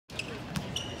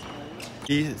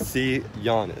We see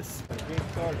Giannis.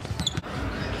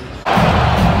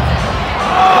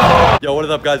 Yo, what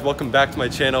is up, guys? Welcome back to my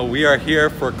channel. We are here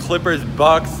for Clippers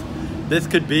Bucks. This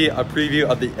could be a preview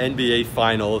of the NBA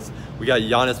Finals. We got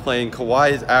Giannis playing.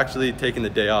 Kawhi is actually taking the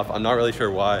day off. I'm not really sure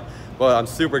why, but I'm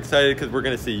super excited because we're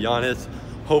gonna see Giannis.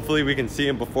 Hopefully we can see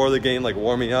him before the game, like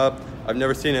warming up. I've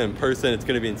never seen him in person. It's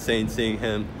gonna be insane seeing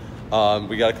him.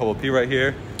 We got a couple of P right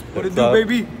here. What it do,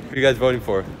 baby? Who are you guys voting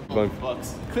for?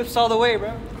 Bucks. Clips all the way,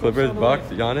 bro. Clippers, Bucks,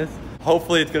 Giannis.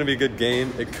 Hopefully it's gonna be a good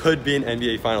game. It could be an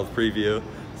NBA Finals preview.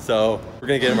 So we're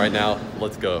gonna get him right now.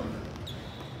 Let's go.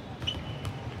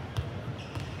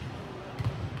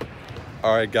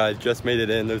 All right, guys, just made it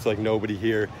in. There's like nobody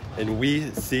here, and we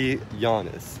see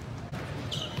Giannis.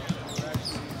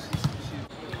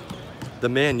 The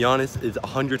man Giannis is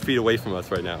 100 feet away from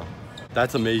us right now.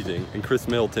 That's amazing. And Chris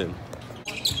Middleton.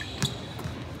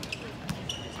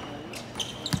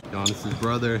 Giannis's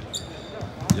brother.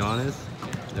 Giannis,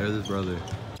 there's his brother.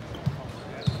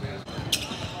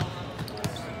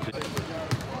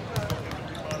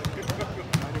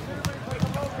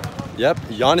 Yep,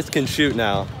 Giannis can shoot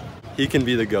now. He can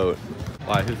be the GOAT.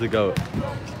 Why, who's the GOAT?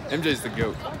 MJ's the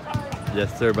GOAT.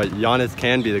 Yes, sir, but Giannis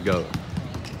can be the GOAT.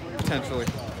 Potentially.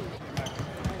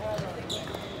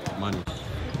 Money.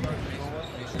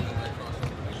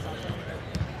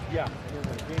 Yeah.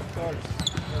 Game starts.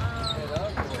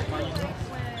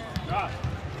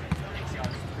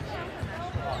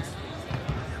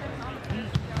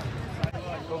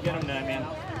 Go get him there, man.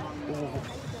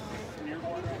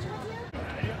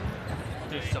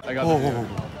 I got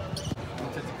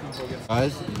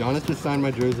Guys, Giannis just signed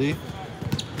my jersey.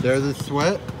 There's his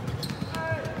sweat.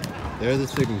 There's his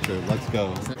signature. Let's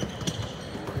go.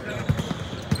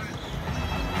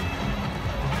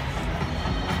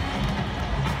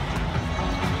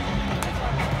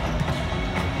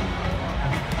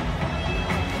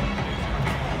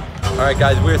 All right,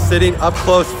 guys, we're sitting up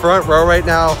close front row right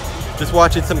now, just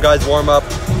watching some guys warm up.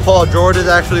 Paul George is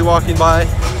actually walking by.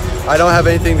 I don't have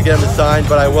anything to get him to sign,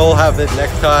 but I will have it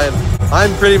next time.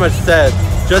 I'm pretty much set.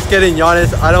 Just getting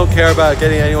Giannis. I don't care about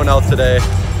getting anyone else today,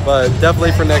 but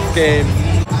definitely for next game.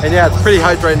 And yeah, it's pretty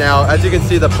hyped right now. As you can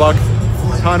see, the Bucks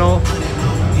tunnel.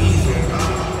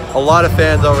 A lot of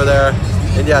fans over there.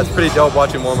 And yeah, it's pretty dope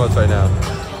watching warm-ups right now.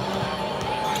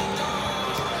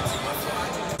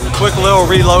 Quick little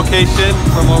relocation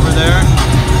from over there.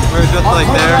 We're just like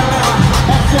there.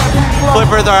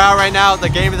 Clippers are out right now. The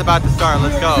game is about to start.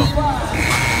 Let's go.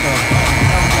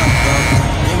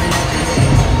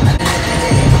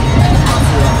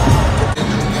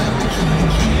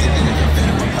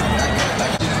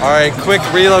 All right, quick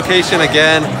relocation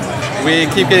again. We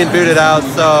keep getting booted out,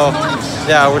 so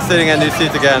yeah, we're sitting in new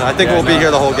seats again. I think we'll be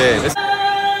here the whole game.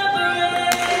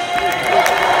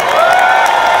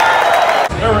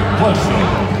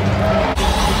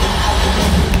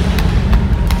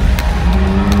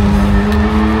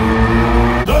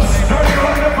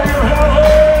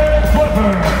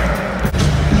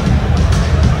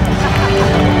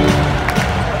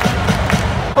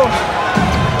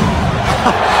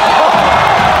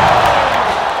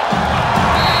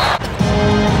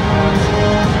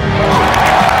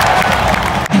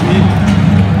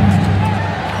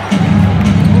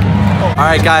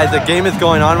 Alright guys, the game is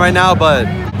going on right now, but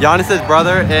Giannis's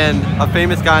brother and a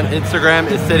famous guy on Instagram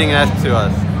is sitting next to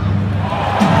us.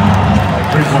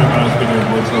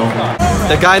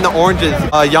 The guy in the orange is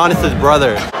Giannis's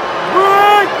brother.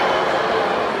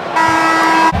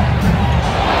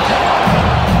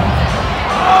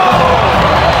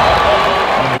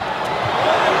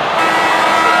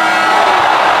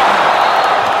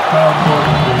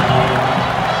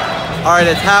 Alright,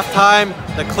 it's halftime.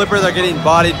 The Clippers are getting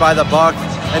bodied by the Bucks.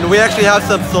 And we actually have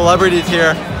some celebrities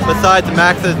here besides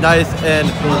Max's Nice and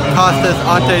Costas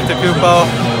Antetokounmpo.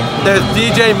 There's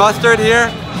DJ Mustard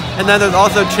here. And then there's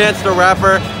also Chance the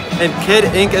Rapper. And Kid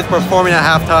Ink is performing at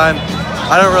halftime.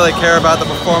 I don't really care about the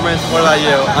performance. What about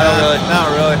you? I don't really.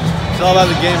 Not really. It's all about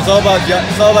the game. It's all about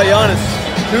Giannis.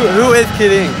 Who is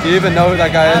Kid Ink? Do you even know who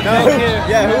that guy is? No.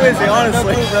 Yeah, who is he,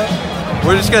 honestly?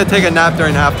 We're just going to take a nap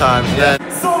during halftime. Then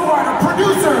songwriter,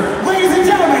 producer, ladies and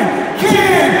gentlemen, Kid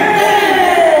Ink!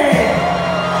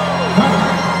 I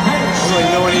don't really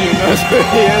know when he knows who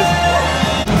he is.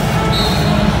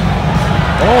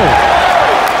 oh.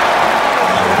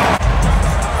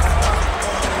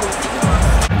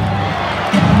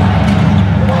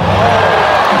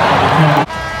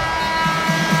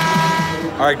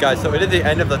 All right, guys, so it is the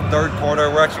end of the third quarter.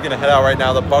 We're actually going to head out right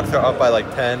now. The Bucks are up by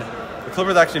like 10. The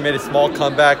Clippers actually made a small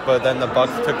comeback, but then the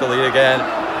Bucks took the lead again.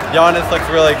 Giannis looks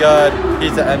really good.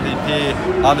 He's the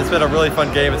MVP. It's been a really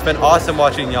fun game. It's been awesome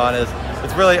watching Giannis.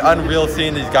 it's really unreal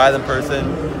seeing these guys in person.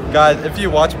 Guys, if you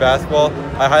watch basketball,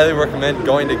 I highly recommend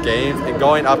going to games and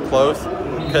going up close,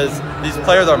 because these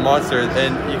players are monsters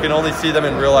and you can only see them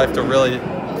in real life to really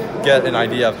get an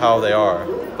idea of how they are.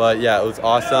 But yeah, it was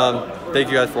awesome. Thank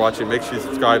you guys for watching. Make sure you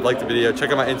subscribe, like the video, check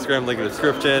out my Instagram, link in the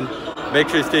description. Make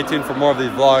sure you stay tuned for more of these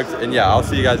vlogs, and yeah, I'll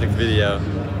see you guys next video.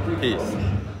 Peace.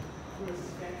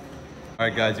 All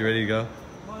right guys, you ready to go?